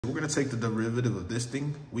We're going to take the derivative of this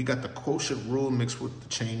thing. We got the quotient rule mixed with the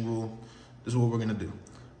chain rule. This is what we're going to do.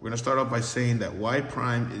 We're going to start off by saying that y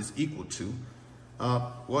prime is equal to,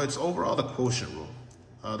 well, it's overall the quotient rule.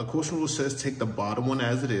 The quotient rule says take the bottom one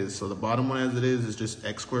as it is. So the bottom one as it is just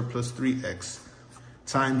x squared plus 3x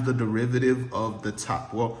times the derivative of the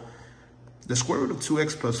top. Well, the square root of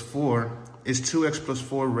 2x plus 4 is 2x plus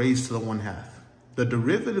 4 raised to the 1/2. The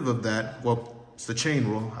derivative of that, well, it's the chain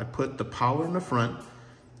rule. I put the power in the front.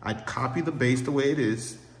 I'd copy the base the way it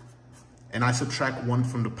is, and I subtract 1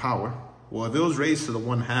 from the power. Well, if it was raised to the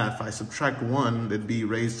 1/2, I subtract 1, that'd be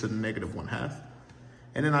raised to the negative 1/2.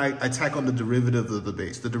 And then I tack on the derivative of the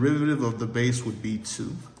base. The derivative of the base would be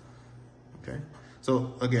 2, okay?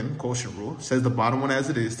 So again, quotient rule says the bottom one as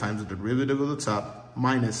it is times the derivative of the top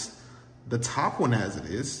minus the top one as it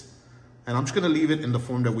is. And I'm just gonna leave it in the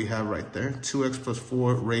form that we have right there. 2x plus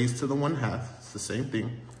 4 raised to the 1/2, it's the same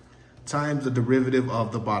thing, times the derivative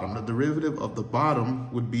of the bottom. The derivative of the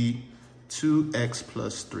bottom would be 2x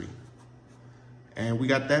plus 3. And we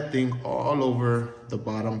got that thing all over the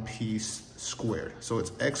bottom piece squared. So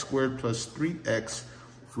it's x squared plus 3x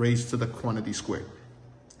raised to the quantity squared.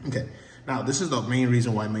 Okay, now this is the main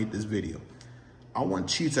reason why I made this video. I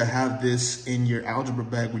want you to have this in your algebra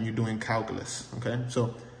bag when you're doing calculus, okay?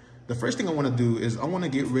 So the first thing I want to do is I want to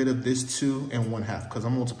get rid of this 2 and 1/2 because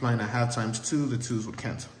I'm multiplying a half times 2, the 2's would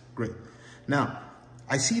cancel. Great. Now,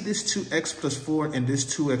 I see this 2x plus 4 and this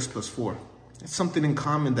 2x plus 4. It's something in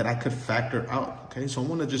common that I could factor out, okay? So I'm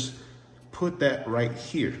going to just put that right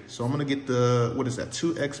here. So I'm going to get the, what is that,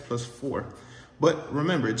 2x plus 4. But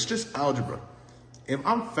remember, it's just algebra. If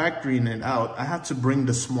I'm factoring it out, I have to bring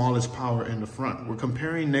the smallest power in the front. We're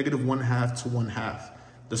comparing negative 1/2 to 1/2.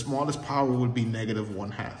 The smallest power would be negative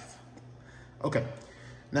 1/2. Okay,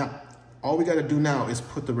 now, all we got to do now is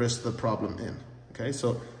put the rest of the problem in, okay?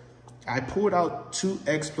 So I pulled out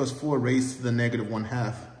 2x plus 4 raised to the negative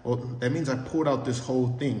 1/2. Well, that means I pulled out this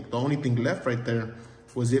whole thing. The only thing left right there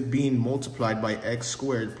was it being multiplied by x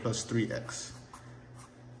squared plus 3x.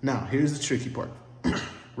 Now, here's the tricky part.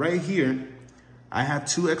 Right here, I have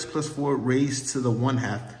 2x plus 4 raised to the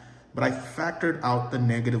 1/2, but I factored out the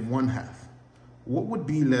negative 1/2. What would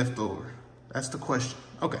be left over? That's the question.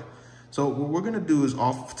 Okay, so what we're gonna do is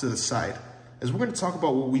off to the side, is we're gonna talk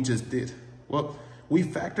about what we just did. Well, we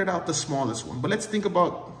factored out the smallest one, but let's think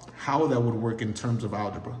about how that would work in terms of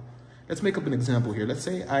algebra. Let's make up an example here. Let's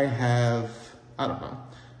say I have, I don't know,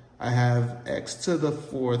 I have x to the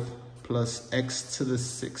 4th plus x to the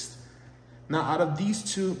 6th. Now, out of these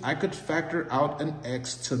two, I could factor out an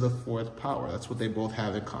x to the 4th power. That's what they both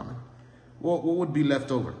have in common. Well, what would be left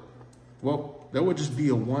over? Well, there would just be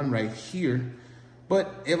a 1 right here.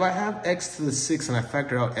 But if I have x to the 6 and I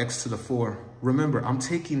factor out x to the 4, remember, I'm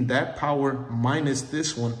taking that power minus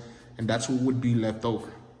this one, and that's what would be left over.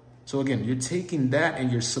 So again, you're taking that and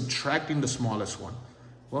you're subtracting the smallest one.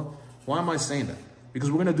 Well, why am I saying that?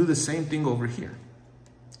 Because we're gonna do the same thing over here.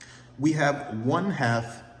 We have 1/2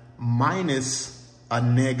 minus a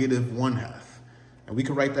negative 1/2. And we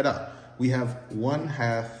can write that out. We have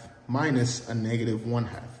 1/2 minus a negative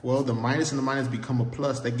 1/2. Well, the minus and the minus become a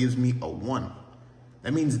plus. That gives me a 1.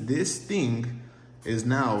 That means this thing is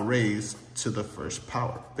now raised to the first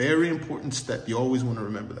power. Very important step. You always want to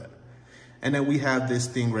remember that. And then we have this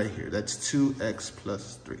thing right here. That's 2x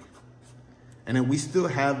plus 3. And then we still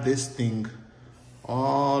have this thing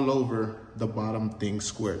all over the bottom thing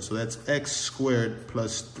squared. So that's x squared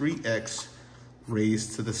plus 3x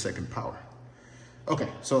raised to the second power. Okay,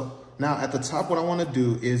 so now at the top, what I want to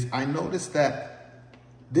do is I notice that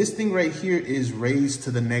this thing right here is raised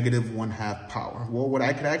to the negative 1/2 power. Well, what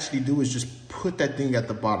I could actually do is just put that thing at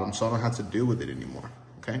the bottom so I don't have to deal with it anymore,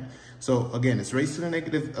 okay? So again, it's raised to the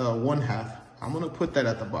negative 1/2. I'm gonna put that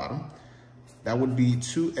at the bottom. That would be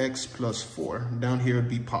 2x plus 4. Down here would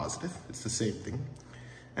be positive. It's the same thing.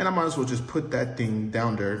 And I might as well just put that thing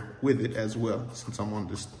down there with it as well, since I'm on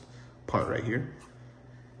this part right here.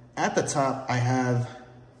 At the top, I have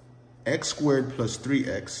x squared plus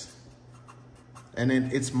 3x. And then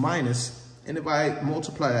it's minus, and if I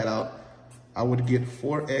multiply that out, I would get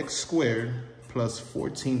 4x squared plus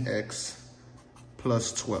 14x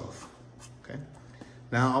plus 12, okay?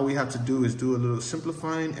 Now all we have to do is do a little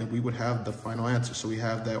simplifying and we would have the final answer. So we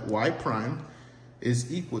have that y prime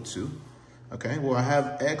is equal to, okay, well I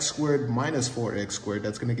have x squared minus 4x squared.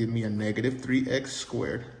 That's gonna give me a negative 3x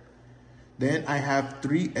squared. Then I have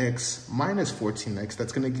 3x minus 14x.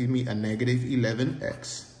 That's gonna give me a negative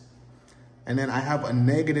 11x. And then I have a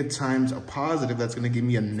negative times a positive, that's gonna give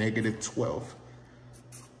me a negative 12.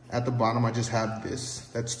 At the bottom, I just have this.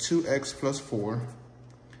 That's 2x plus 4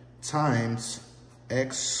 times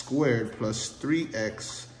x squared plus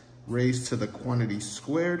 3x raised to the quantity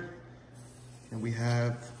squared, and we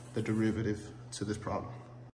have the derivative to this problem.